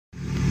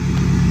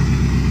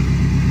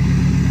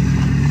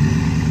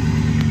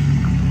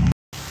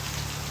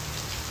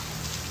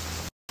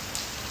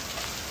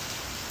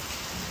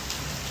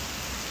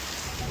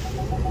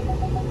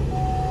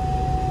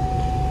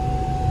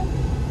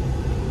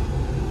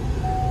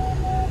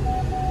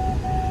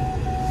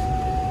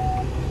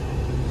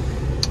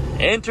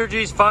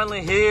Entergy's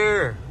finally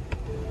here.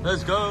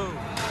 Let's go.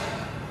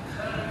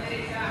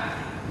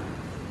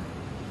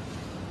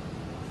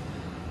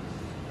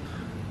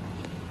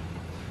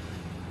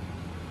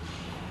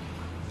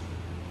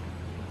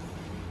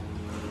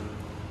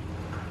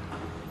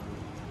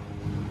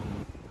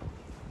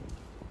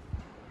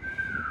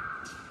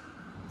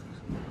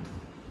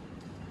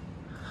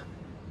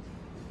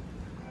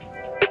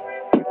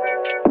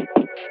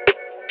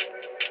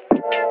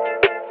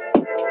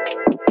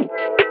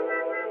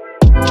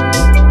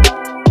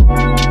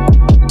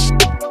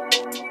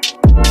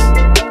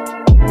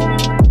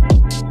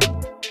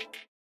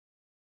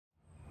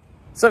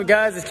 What's up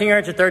guys, it's King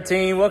Rancher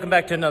 13. Welcome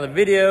back to another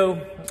video.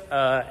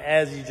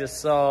 As you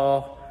just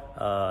saw,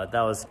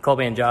 that was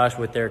Colby and Josh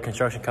with their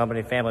construction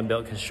company, Family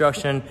Built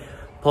Construction,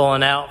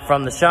 pulling out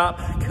from the shop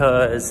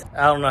because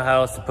I don't know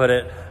how else to put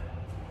it,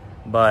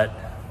 but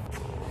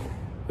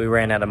we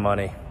ran out of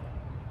money.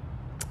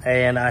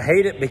 And I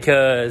hate it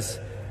because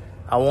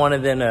I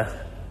wanted them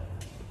to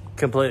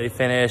completely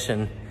finish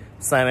and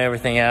slam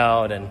everything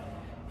out and,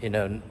 you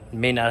know,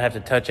 me not have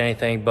to touch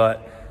anything,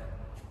 but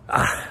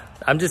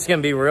I'm just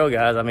gonna be real,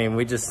 guys. I mean,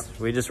 we just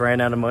ran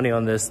out of money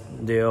on this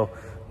deal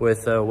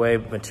with way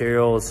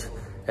materials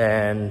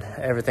and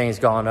everything's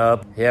gone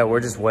up. Yeah, we're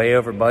just way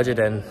over budget,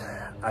 and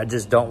I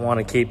just don't want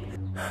to keep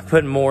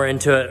putting more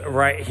into it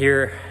right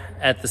here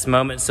at this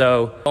moment.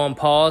 So on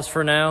pause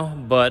for now,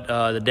 but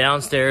the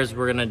downstairs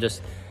we're gonna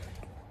just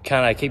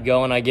kind of keep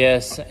going, I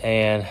guess,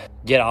 and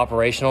get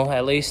operational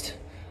at least.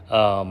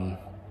 Yeah,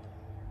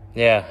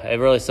 it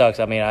really sucks.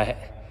 I mean,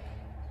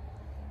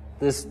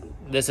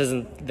 this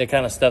isn't the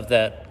kind of stuff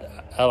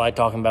that I like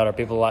talking about or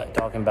people like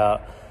talking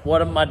about.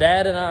 What my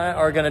dad and I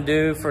are gonna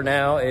do for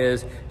now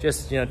is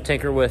just, you know,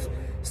 tinker with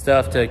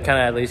stuff to kind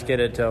of at least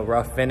get it to a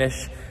rough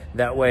finish.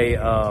 That way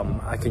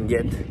I can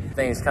get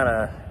things kind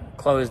of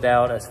closed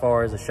out as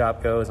far as the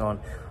shop goes on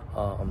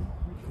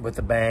with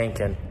the bank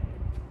and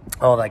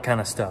all that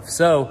kind of stuff.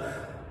 So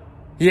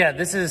yeah,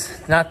 this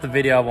is not the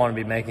video I want to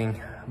be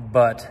making,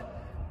 but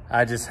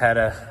I just had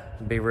to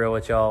be real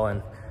with y'all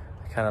and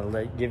kind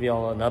of give you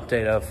all an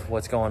update of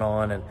what's going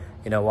on and,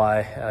 you know,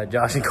 why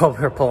Josh and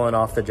Colby are pulling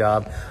off the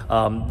job.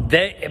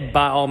 They,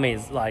 by all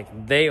means,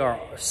 like, they are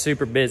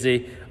super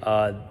busy.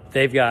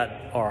 They've got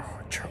our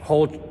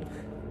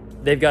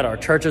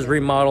church's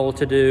remodel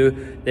to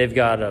do. They've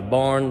got a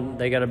barn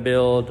they got to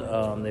build.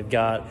 They've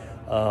got,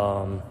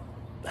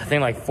 I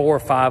think, like 4 or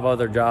 5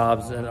 other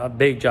jobs and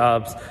big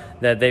jobs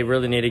that they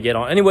really need to get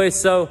on. Anyway,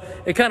 so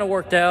it kind of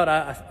worked out.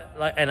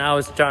 I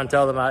was trying to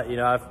tell them,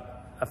 I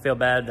feel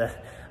bad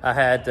that I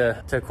had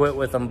to quit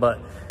with them, but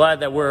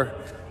glad that we're,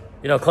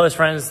 you know, close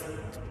friends,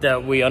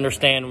 that we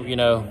understand, you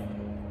know,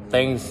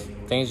 things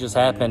just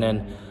happen.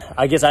 And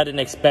I guess I didn't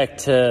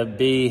expect to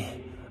be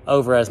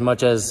over as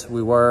much as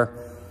we were.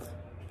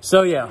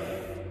 So yeah,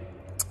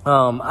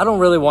 I don't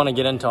really want to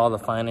get into all the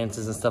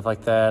finances and stuff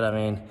like that. I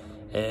mean,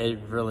 it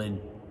really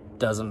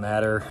doesn't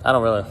matter. I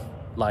don't really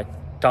like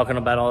talking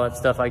about all that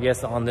stuff, I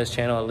guess, on this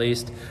channel at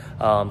least.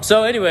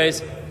 So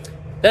anyways,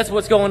 that's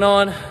what's going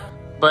on.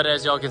 But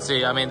as y'all can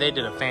see, I mean, they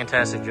did a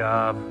fantastic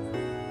job.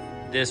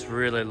 This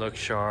really looks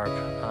sharp.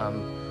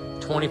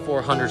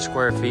 2,400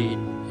 square feet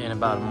in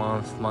about a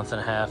month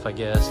and a half, I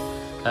guess.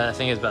 I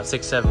think it's about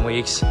 6-7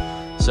 weeks.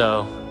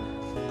 So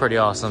pretty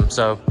awesome.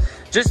 So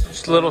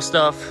just little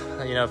stuff,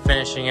 you know,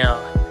 finishing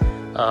out,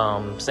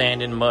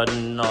 sanding,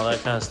 mudding, all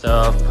that kind of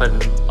stuff,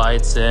 putting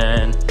lights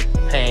in,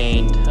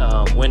 paint,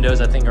 windows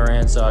I think are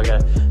in, so I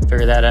gotta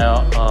figure that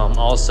out.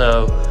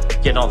 Also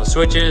getting all the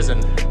switches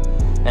and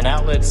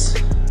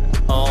outlets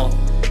all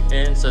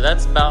in. So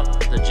that's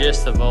about the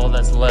gist of all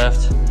that's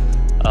left.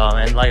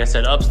 And like I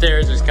said,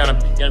 upstairs is kind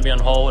of gonna be on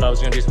hold. I was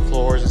gonna do some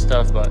floors and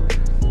stuff, but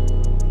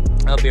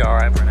that'll be all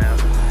right for now.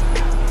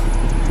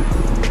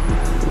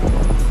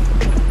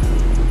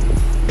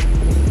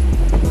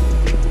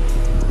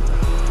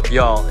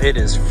 Y'all, it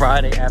is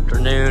Friday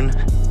afternoon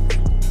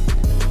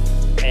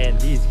and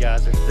these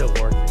guys are still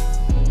working.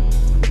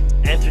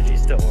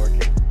 Entergy's still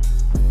working.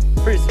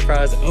 Pretty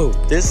surprised. Oh,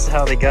 this is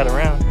how they got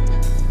around.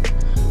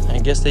 I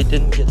guess they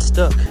didn't get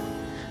stuck.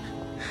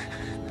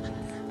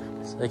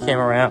 So they came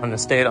around and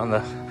stayed on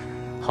the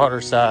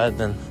harder side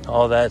than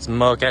all that's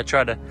muck. I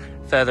tried to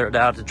feather it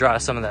out to dry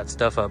some of that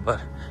stuff up, but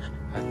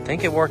I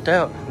think it worked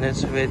out. And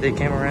that's the way they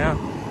came around.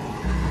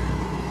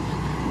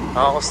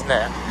 Oh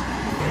snap.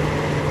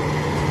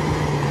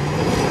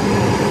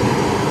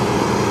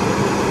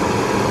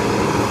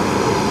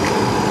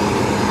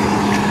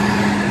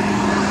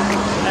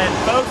 And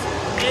folks,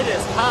 it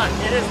is hot.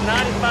 It is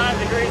 95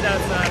 degrees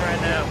outside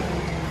right now.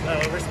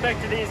 Respect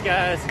to these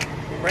guys.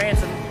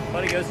 Ransom,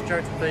 Buddy Goes to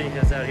Church with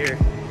us out here.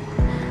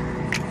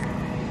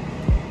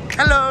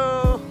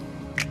 Hello!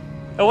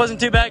 It wasn't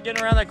too bad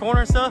getting around that corner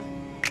and stuff?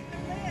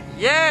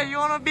 Yeah, you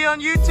wanna be on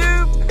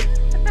YouTube?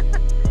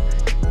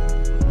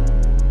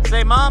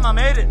 Say, Mom, I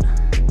made it.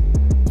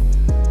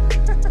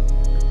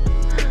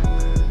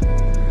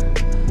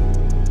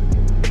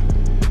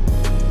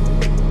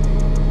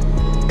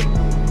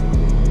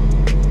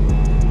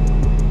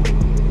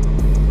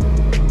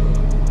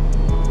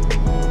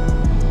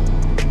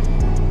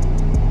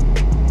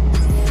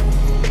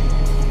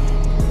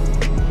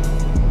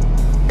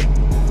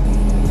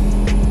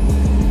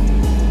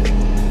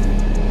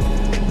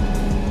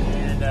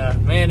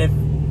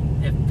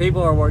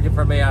 people are working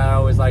for me, I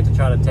always like to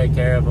try to take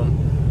care of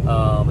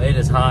them. It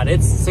is hot.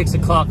 It's 6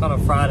 o'clock on a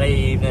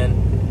Friday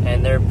evening,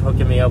 and they're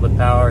hooking me up with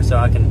power so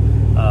I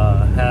can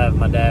have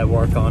my dad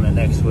work on it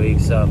next week.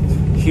 So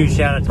huge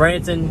shout out to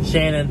Branson,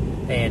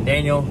 Shannon, and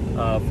Daniel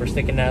for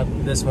sticking out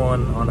this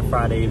one on a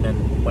Friday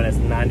evening when it's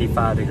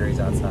 95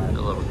 degrees outside.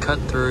 A little cut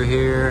through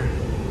here.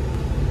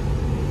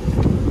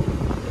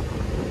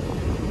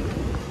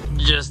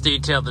 Just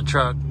detailed the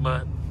truck,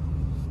 but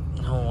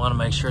I want to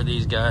make sure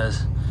these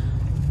guys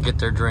get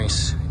their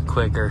drinks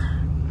quicker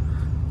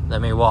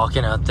than me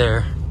walking out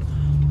there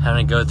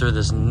having to go through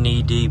this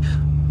knee-deep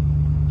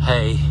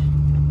hay.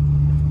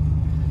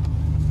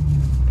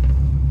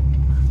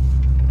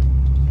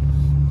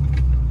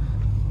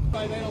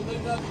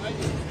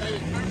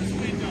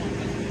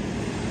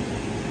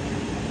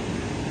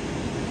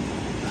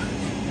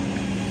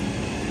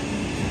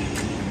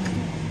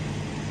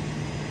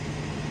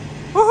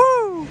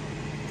 Woohoo!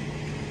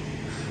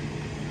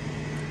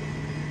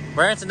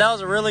 Branson, that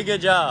was a really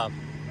good job.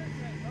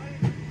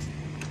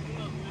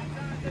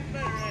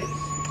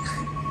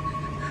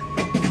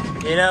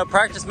 You know,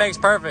 practice makes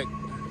perfect.